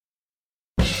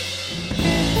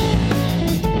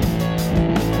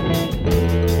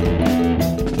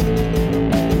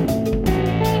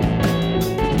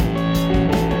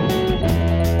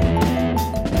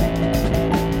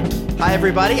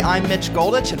everybody, I'm Mitch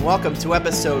Goldich, and welcome to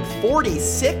episode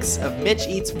 46 of Mitch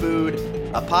Eats Food,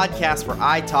 a podcast where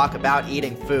I talk about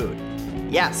eating food.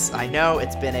 Yes, I know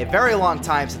it's been a very long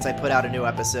time since I put out a new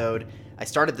episode. I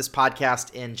started this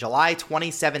podcast in July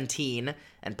 2017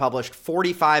 and published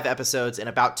 45 episodes in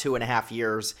about 2.5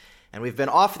 years, and we've been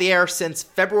off the air since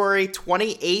February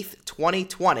 28th,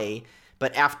 2020,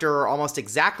 but after almost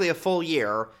exactly a full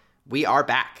year, we are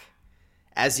back.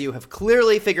 As you have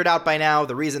clearly figured out by now,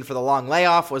 the reason for the long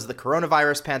layoff was the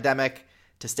coronavirus pandemic.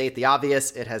 To state the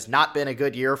obvious, it has not been a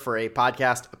good year for a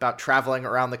podcast about traveling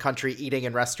around the country eating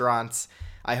in restaurants.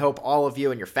 I hope all of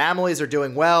you and your families are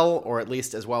doing well, or at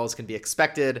least as well as can be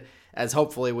expected, as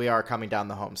hopefully we are coming down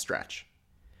the home stretch.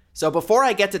 So before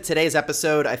I get to today's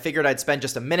episode, I figured I'd spend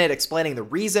just a minute explaining the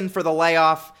reason for the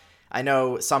layoff. I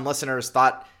know some listeners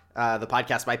thought the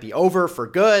podcast might be over for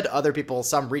good. Other people,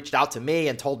 some reached out to me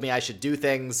and told me I should do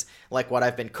things like what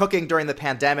I've been cooking during the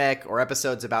pandemic or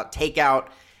episodes about takeout.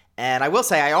 And I will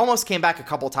say I almost came back a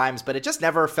couple times, but it just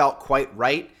never felt quite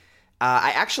right.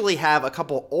 I actually have a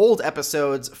couple old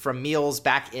episodes from meals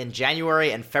back in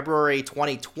January and February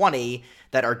 2020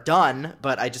 that are done,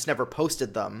 but I just never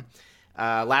posted them.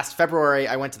 Last February,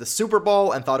 I went to the Super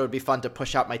Bowl and thought it would be fun to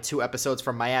push out my 2 episodes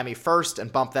from Miami first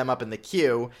and bump them up in the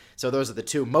queue. So those are the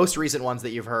 2 most recent ones that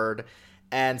you've heard.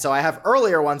 And so I have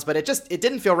earlier ones, but it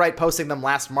didn't feel right posting them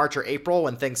last March or April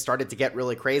when things started to get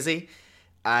really crazy.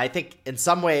 I think in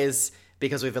some ways,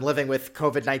 because we've been living with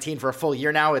COVID-19 for a full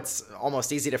year now, it's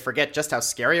almost easy to forget just how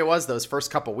scary it was those first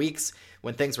couple weeks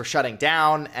when things were shutting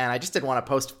down. And I just didn't want to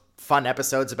post fun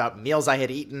episodes about meals I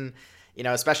had eaten. You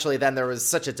know, especially then there was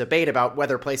such a debate about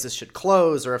whether places should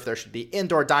close or if there should be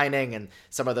indoor dining, and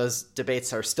some of those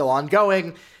debates are still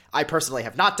ongoing. I personally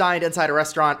have not dined inside a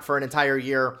restaurant for an entire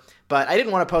year, but I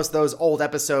didn't want to post those old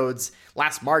episodes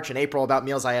last March and April about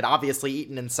meals I had obviously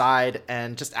eaten inside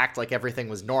and just act like everything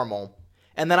was normal.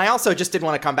 And then I also just didn't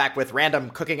want to come back with random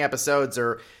cooking episodes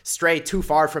or stray too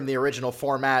far from the original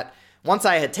format. Once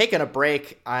I had taken a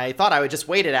break, I thought I would just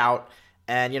wait it out.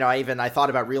 And, I thought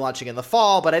about relaunching in the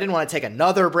fall, but I didn't want to take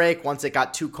another break once it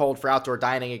got too cold for outdoor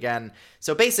dining again.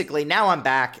 So basically, now I'm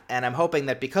back, and I'm hoping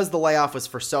that because the layoff was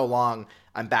for so long,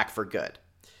 I'm back for good.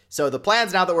 So the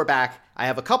plans now that we're back, I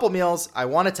have a couple meals I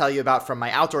want to tell you about from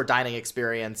my outdoor dining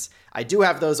experience. I do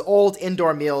have those old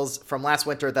indoor meals from last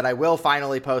winter that I will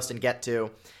finally post and get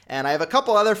to. And I have a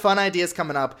couple other fun ideas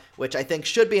coming up, which I think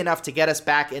should be enough to get us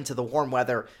back into the warm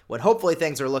weather when hopefully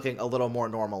things are looking a little more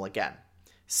normal again.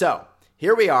 So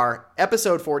here we are,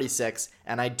 episode 46,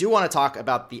 and I do want to talk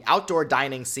about the outdoor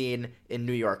dining scene in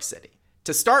New York City.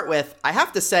 To start with, I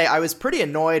have to say I was pretty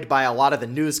annoyed by a lot of the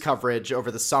news coverage over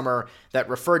the summer that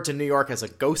referred to New York as a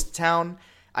ghost town.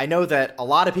 I know that a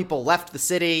lot of people left the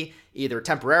city, either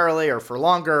temporarily or for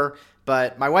longer,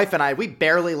 but my wife and I, we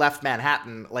barely left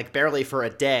Manhattan, like barely for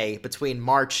a day between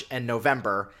March and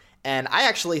November. And I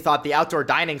actually thought the outdoor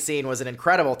dining scene was an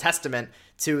incredible testament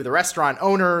to the restaurant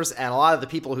owners and a lot of the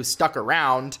people who stuck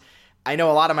around. I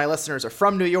know a lot of my listeners are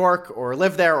from New York or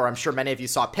live there, or I'm sure many of you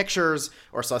saw pictures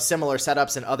or saw similar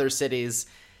setups in other cities.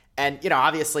 And,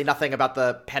 obviously nothing about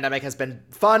the pandemic has been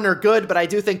fun or good, but I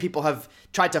do think people have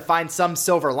tried to find some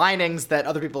silver linings that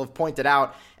other people have pointed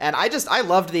out. And I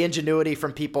loved the ingenuity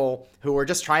from people who were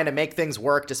just trying to make things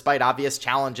work despite obvious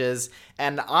challenges.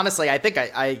 And honestly, I think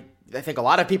I think a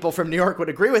lot of people from New York would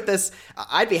agree with this.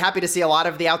 I'd be happy to see a lot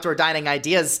of the outdoor dining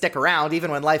ideas stick around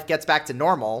even when life gets back to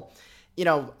normal.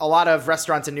 A lot of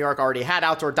restaurants in New York already had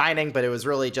outdoor dining, but it was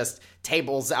really just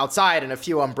tables outside and a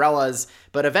few umbrellas.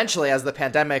 But eventually, as the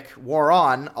pandemic wore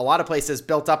on, a lot of places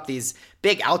built up these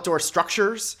big outdoor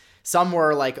structures. Some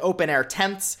were like open air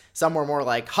tents, some were more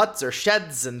like huts or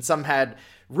sheds, and some had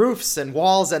roofs and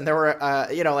walls, and there were,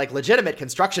 like legitimate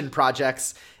construction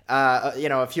projects.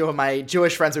 A few of my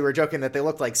Jewish friends, we were joking that they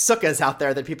looked like sukkahs out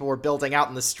there that people were building out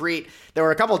in the street. There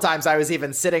were a couple of times I was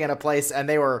even sitting in a place and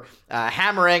they were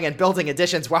hammering and building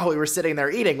additions while we were sitting there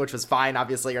eating, which was fine.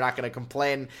 Obviously, you're not going to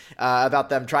complain about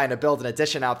them trying to build an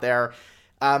addition out there.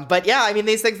 But yeah,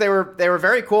 these things, they were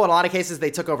very cool. In a lot of cases,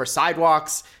 they took over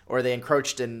sidewalks or they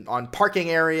encroached on parking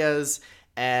areas,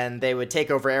 and they would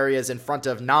take over areas in front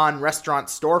of non-restaurant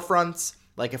storefronts.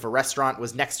 Like if a restaurant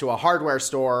was next to a hardware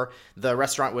store, the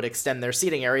restaurant would extend their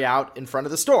seating area out in front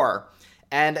of the store.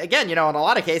 And again, in a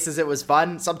lot of cases, it was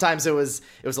fun. Sometimes it was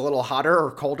a little hotter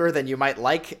or colder than you might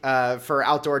like for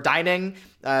outdoor dining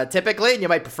typically, and you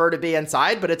might prefer to be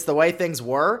inside, but it's the way things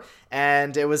were.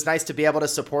 And it was nice to be able to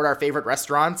support our favorite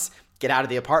restaurants, get out of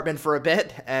the apartment for a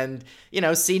bit, and,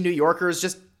 see New Yorkers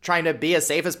just trying to be as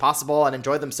safe as possible and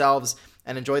enjoy themselves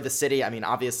and enjoy the city.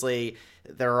 Obviously,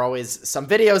 There are always some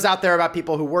videos out there about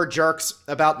people who were jerks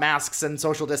about masks and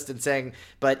social distancing,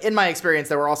 but in my experience,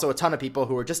 there were also a ton of people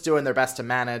who were just doing their best to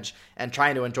manage and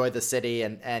trying to enjoy the city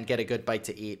and get a good bite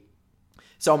to eat.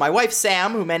 So my wife,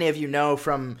 Sam, who many of you know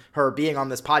from her being on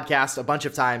this podcast a bunch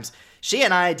of times, she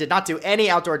and I did not do any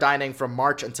outdoor dining from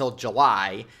March until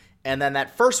July. And then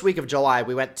that first week of July,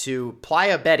 we went to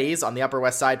Playa Betty's on the Upper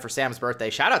West Side for Sam's birthday.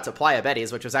 Shout out to Playa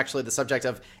Betty's, which was actually the subject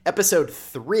of episode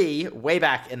 3 way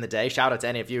back in the day. Shout out to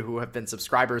any of you who have been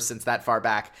subscribers since that far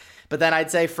back. But then I'd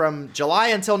say from July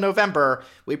until November,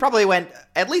 we probably went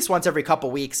at least once every couple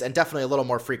weeks and definitely a little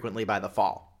more frequently by the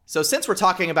fall. So since we're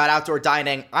talking about outdoor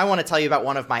dining, I want to tell you about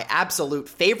one of my absolute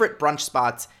favorite brunch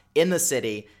spots in the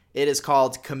city. It is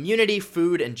called Community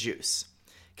Food and Juice.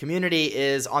 Community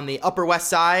is on the Upper West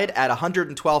Side at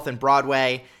 112th and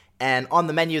Broadway, and on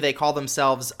the menu they call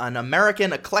themselves an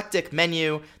American eclectic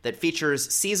menu that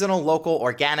features seasonal, local,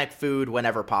 organic food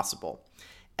whenever possible.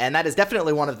 And that is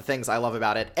definitely one of the things I love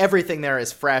about it. Everything there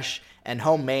is fresh and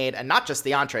homemade, and not just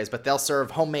the entrees, but they'll serve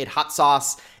homemade hot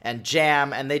sauce and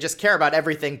jam, and they just care about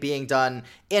everything being done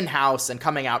in-house and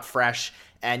coming out fresh.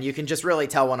 And you can just really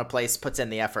tell when a place puts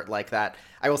in the effort like that.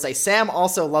 I will say Sam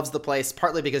also loves the place,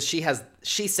 partly because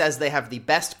she says they have the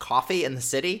best coffee in the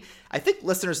city. I think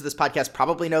listeners of this podcast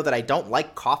probably know that I don't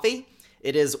like coffee.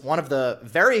 It is one of the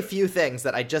very few things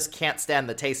that I just can't stand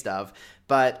the taste of.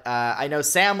 But I know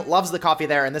Sam loves the coffee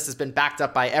there, and this has been backed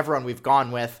up by everyone we've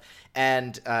gone with.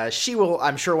 And she will,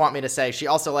 I'm sure, want me to say she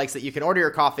also likes that you can order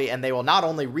your coffee and they will not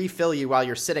only refill you while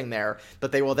you're sitting there,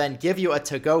 but they will then give you a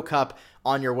to-go cup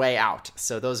on your way out.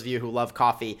 So those of you who love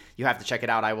coffee, you have to check it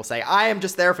out. I will say I am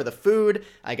just there for the food.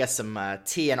 I guess some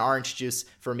tea and orange juice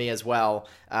for me as well,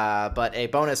 but a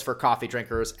bonus for coffee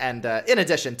drinkers, and in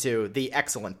addition to the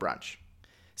excellent brunch.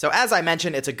 So as I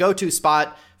mentioned, it's a go-to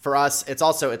spot for us. It's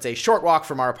a short walk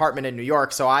from our apartment in New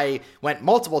York, so I went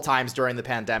multiple times during the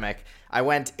pandemic. I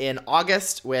went in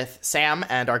August with Sam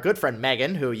and our good friend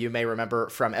Megan, who you may remember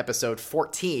from episode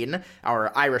 14,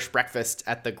 our Irish breakfast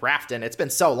at the Grafton. It's been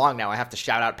so long now, I have to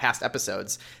shout out past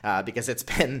episodes because it's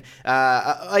been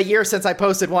a year since I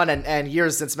posted one and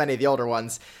years since many of the older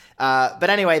ones. But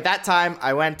anyway, that time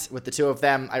I went with the two of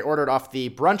them. I ordered off the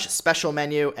brunch special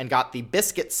menu and got the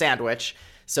biscuit sandwich.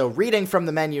 So reading from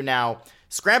the menu now: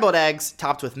 scrambled eggs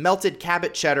topped with melted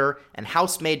Cabot cheddar and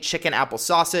house-made chicken apple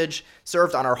sausage,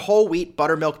 served on our whole wheat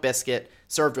buttermilk biscuit,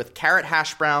 served with carrot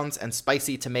hash browns and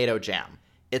spicy tomato jam.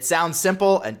 It sounds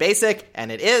simple and basic, and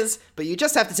it is, but you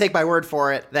just have to take my word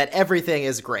for it that everything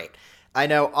is great. I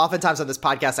know oftentimes on this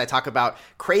podcast I talk about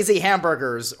crazy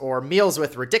hamburgers or meals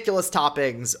with ridiculous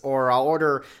toppings, or I'll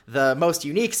order the most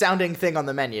unique sounding thing on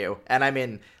the menu. And I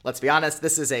mean, let's be honest,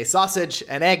 this is a sausage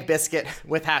and egg biscuit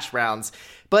with hash browns,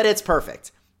 but it's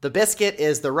perfect. The biscuit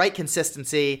is the right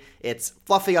consistency. It's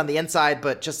fluffy on the inside,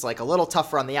 but just like a little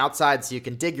tougher on the outside, so you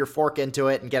can dig your fork into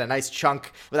it and get a nice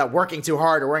chunk without working too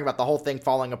hard or worrying about the whole thing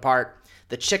falling apart.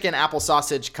 The chicken apple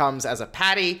sausage comes as a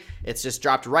patty. It's just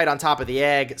dropped right on top of the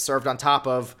egg, served on top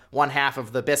of one half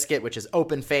of the biscuit, which is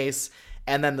open face.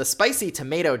 And then the spicy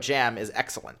tomato jam is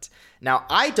excellent. Now,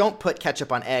 I don't put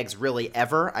ketchup on eggs really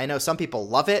ever. I know some people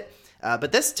love it,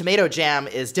 but this tomato jam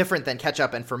is different than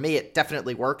ketchup, and for me, it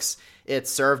definitely works. It's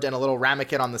served in a little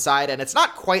ramekin on the side, and it's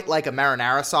not quite like a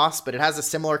marinara sauce, but it has a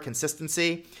similar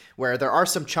consistency where there are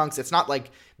some chunks. It's not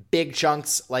like big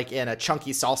chunks like in a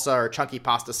chunky salsa or chunky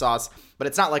pasta sauce, but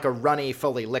it's not like a runny,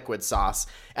 fully liquid sauce.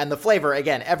 And the flavor,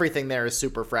 again, everything there is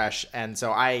super fresh. And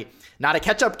so not a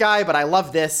ketchup guy, but I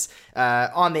love this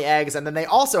on the eggs. And then they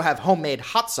also have homemade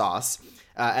hot sauce.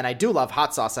 And I do love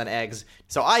hot sauce on eggs.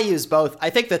 So I use both. I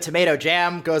think the tomato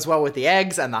jam goes well with the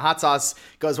eggs and the hot sauce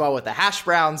goes well with the hash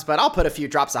browns, but I'll put a few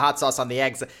drops of hot sauce on the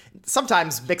eggs.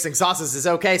 Sometimes mixing sauces is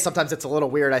okay. Sometimes it's a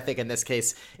little weird. I think in this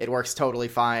case, it works totally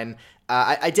fine.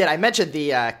 I mentioned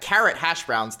the carrot hash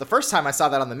browns. The first time I saw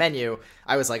that on the menu,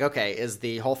 I was like, okay, is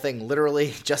the whole thing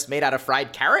literally just made out of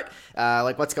fried carrot?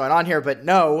 Like, what's going on here? But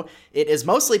no, it is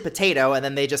mostly potato, and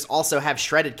then they just also have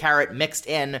shredded carrot mixed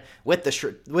in with the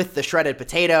shredded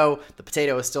potato. The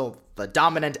potato is still the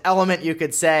dominant element, you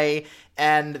could say,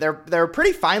 and they're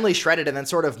pretty finely shredded and then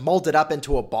sort of molded up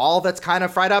into a ball that's kind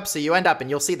of fried up. So you end up, and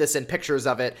you'll see this in pictures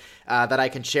of it that I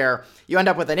can share, you end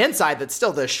up with an inside that's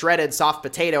still the shredded soft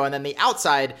potato, and then the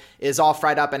outside is all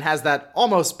fried up and has that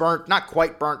almost burnt, not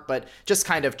quite burnt, but just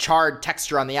kind of charred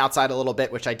texture on the outside a little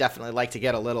bit, which I definitely like to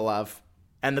get a little of.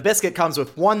 And the biscuit comes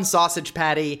with one sausage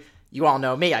patty, You all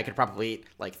know me. I could probably eat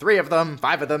like 3 of them,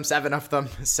 5 of them, 7 of them.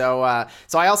 So I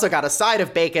also got a side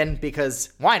of bacon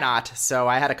because why not? So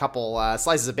I had a couple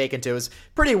slices of bacon too. It was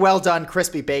pretty well done,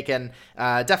 crispy bacon.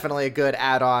 Definitely a good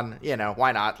add-on.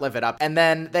 Why not? Live it up. And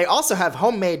then they also have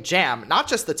homemade jam, not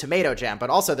just the tomato jam, but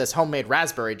also this homemade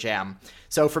raspberry jam.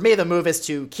 So for me, the move is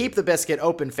to keep the biscuit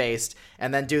open-faced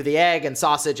and then do the egg and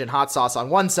sausage and hot sauce on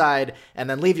one side and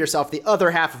then leave yourself the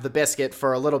other half of the biscuit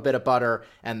for a little bit of butter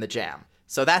and the jam.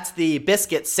 So that's the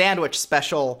biscuit sandwich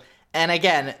special. And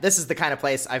again, this is the kind of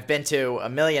place I've been to a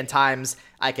million times.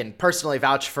 I can personally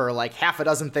vouch for like half a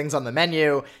dozen things on the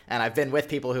menu, and I've been with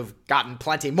people who've gotten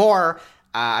plenty more.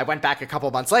 I went back a couple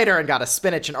months later and got a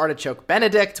spinach and artichoke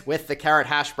Benedict with the carrot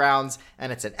hash browns,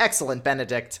 and it's an excellent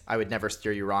Benedict. I would never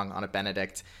steer you wrong on a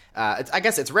Benedict. I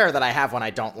guess it's rare that I have one I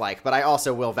don't like, but I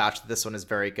also will vouch that this one is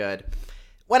very good.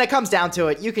 When it comes down to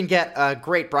it, you can get a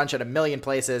great brunch at a million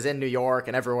places in New York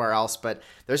and everywhere else, but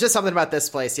there's just something about this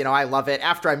place. I love it.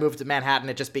 After I moved to Manhattan,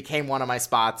 it just became one of my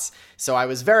spots. So I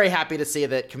was very happy to see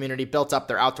that Community built up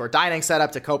their outdoor dining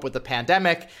setup to cope with the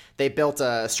pandemic. They built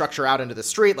a structure out into the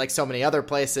street like so many other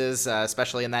places,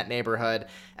 especially in that neighborhood.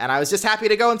 And I was just happy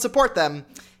to go and support them.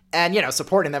 And,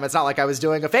 supporting them, it's not like I was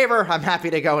doing a favor. I'm happy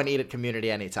to go and eat at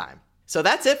Community anytime. So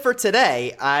that's it for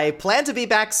today. I plan to be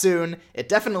back soon. It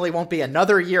definitely won't be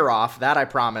another year off, that I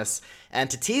promise. And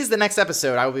to tease the next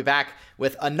episode, I will be back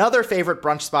with another favorite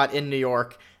brunch spot in New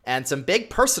York and some big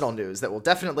personal news that will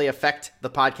definitely affect the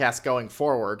podcast going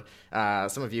forward.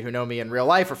 Some of you who know me in real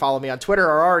life or follow me on Twitter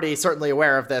are already certainly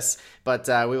aware of this, but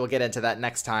we will get into that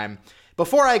next time.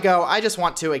 Before I go, I just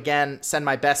want to, again, send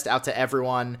my best out to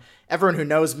everyone who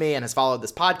knows me and has followed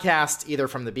this podcast, either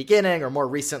from the beginning or more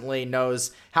recently,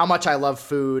 knows how much I love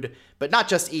food, but not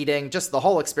just eating, just the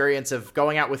whole experience of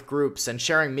going out with groups and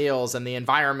sharing meals and the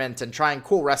environment and trying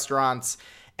cool restaurants.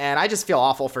 And I just feel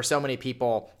awful for so many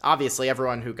people, obviously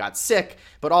everyone who got sick,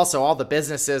 but also all the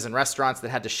businesses and restaurants that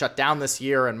had to shut down this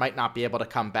year and might not be able to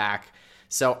come back.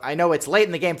 So I know it's late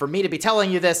in the game for me to be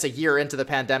telling you this a year into the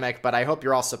pandemic, but I hope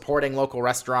you're all supporting local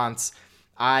restaurants.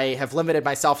 I have limited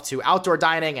myself to outdoor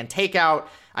dining and takeout.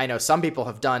 I know some people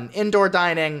have done indoor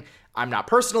dining. I'm not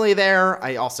personally there.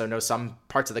 I also know some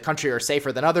parts of the country are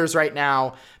safer than others right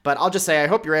now. But I'll just say I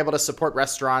hope you're able to support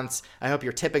restaurants. I hope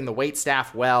you're tipping the wait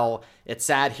staff well. It's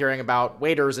sad hearing about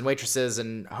waiters and waitresses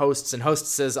and hosts and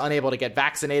hostesses unable to get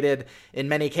vaccinated in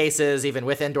many cases, even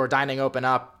with indoor dining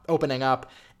opening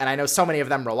up. And I know so many of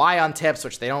them rely on tips,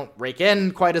 which they don't rake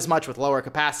in quite as much with lower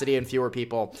capacity and fewer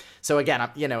people. So again,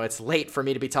 it's late for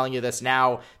me to be telling you this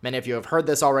now. Many of you have heard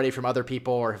this already from other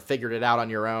people or have figured it out on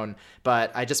your own.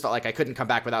 But I just felt like I couldn't come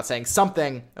back without saying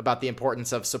something about the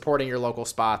importance of supporting your local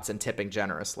spots and tipping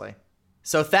generously.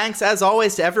 So thanks, as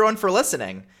always, to everyone for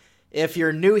listening. If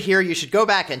you're new here, you should go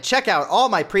back and check out all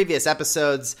my previous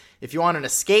episodes. If you want an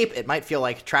escape, it might feel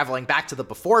like traveling back to the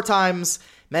before times.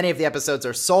 Many of the episodes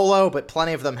are solo, but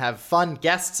plenty of them have fun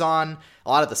guests on. A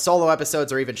lot of the solo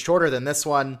episodes are even shorter than this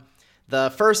one.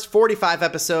 The first 45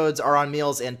 episodes are on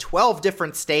meals in 12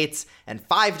 different states and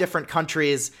 5 different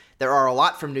countries. There are a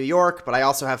lot from New York, but I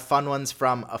also have fun ones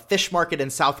from a fish market in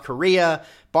South Korea,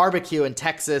 barbecue in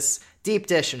Texas, deep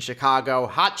dish in Chicago,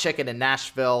 hot chicken in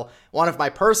Nashville. One of my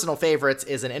personal favorites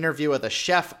is an interview with a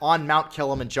chef on Mount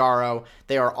Kilimanjaro.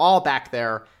 They are all back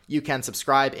there. You can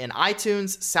subscribe in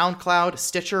iTunes, SoundCloud,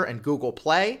 Stitcher, and Google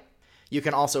Play. You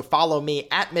can also follow me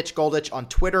at Mitch Goldich on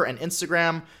Twitter and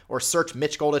Instagram, or search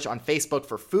Mitch Goldich on Facebook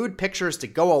for food pictures to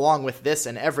go along with this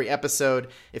and every episode.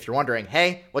 If you're wondering,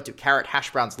 hey, what do carrot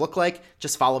hash browns look like?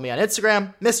 Just follow me on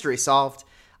Instagram. Mystery solved.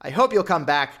 I hope you'll come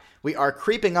back. We are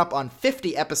creeping up on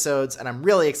 50 episodes, and I'm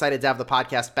really excited to have the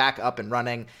podcast back up and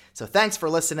running. So thanks for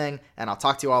listening, and I'll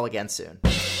talk to you all again soon.